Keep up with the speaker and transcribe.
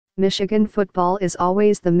Michigan football is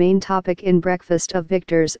always the main topic in Breakfast of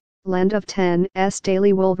Victors, Land of 10's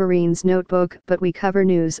Daily Wolverines Notebook, but we cover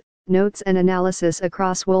news, notes and analysis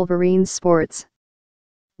across Wolverines sports.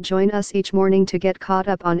 Join us each morning to get caught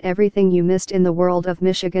up on everything you missed in the world of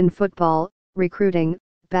Michigan football, recruiting,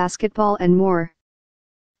 basketball and more.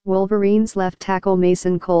 Wolverines left tackle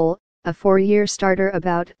Mason Cole, a 4-year starter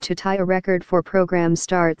about to tie a record for program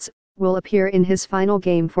starts, will appear in his final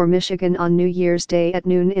game for Michigan on New Year's Day at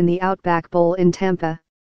noon in the Outback Bowl in Tampa.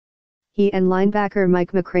 He and linebacker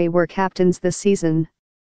Mike McCray were captains this season.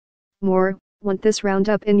 More, want this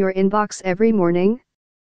roundup in your inbox every morning?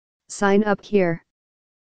 Sign up here.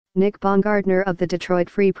 Nick Baumgardner of the Detroit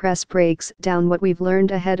Free Press breaks down what we've learned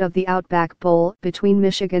ahead of the Outback Bowl between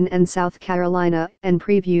Michigan and South Carolina and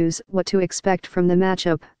previews what to expect from the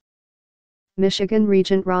matchup. Michigan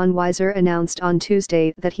Regent Ron Weiser announced on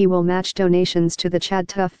Tuesday that he will match donations to the Chad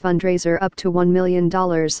Tough fundraiser up to $1 million.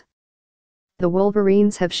 The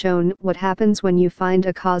Wolverines have shown what happens when you find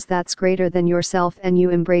a cause that's greater than yourself and you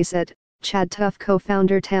embrace it, Chad Tough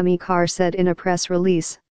co-founder Tammy Carr said in a press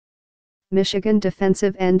release. Michigan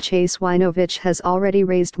defensive end Chase Winovich has already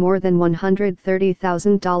raised more than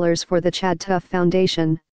 $130,000 for the Chad Tough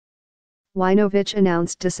Foundation. Winovich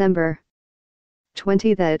announced December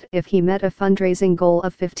 20 that if he met a fundraising goal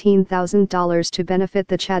of $15,000 to benefit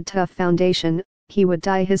the Chad Tough Foundation, he would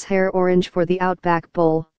dye his hair orange for the Outback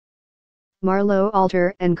Bowl. Marlo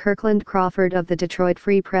Alter and Kirkland Crawford of the Detroit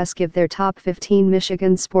Free Press give their top 15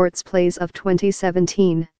 Michigan sports plays of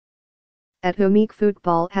 2017. At Umeek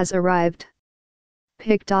Football has arrived.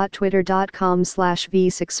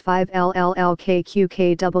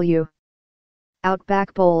 pic.twitter.com/v65LLLKQKW.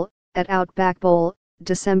 Outback Bowl, at Outback Bowl,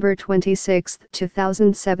 December 26,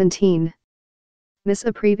 2017. Miss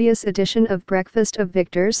a previous edition of Breakfast of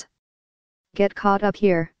Victors? Get caught up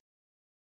here.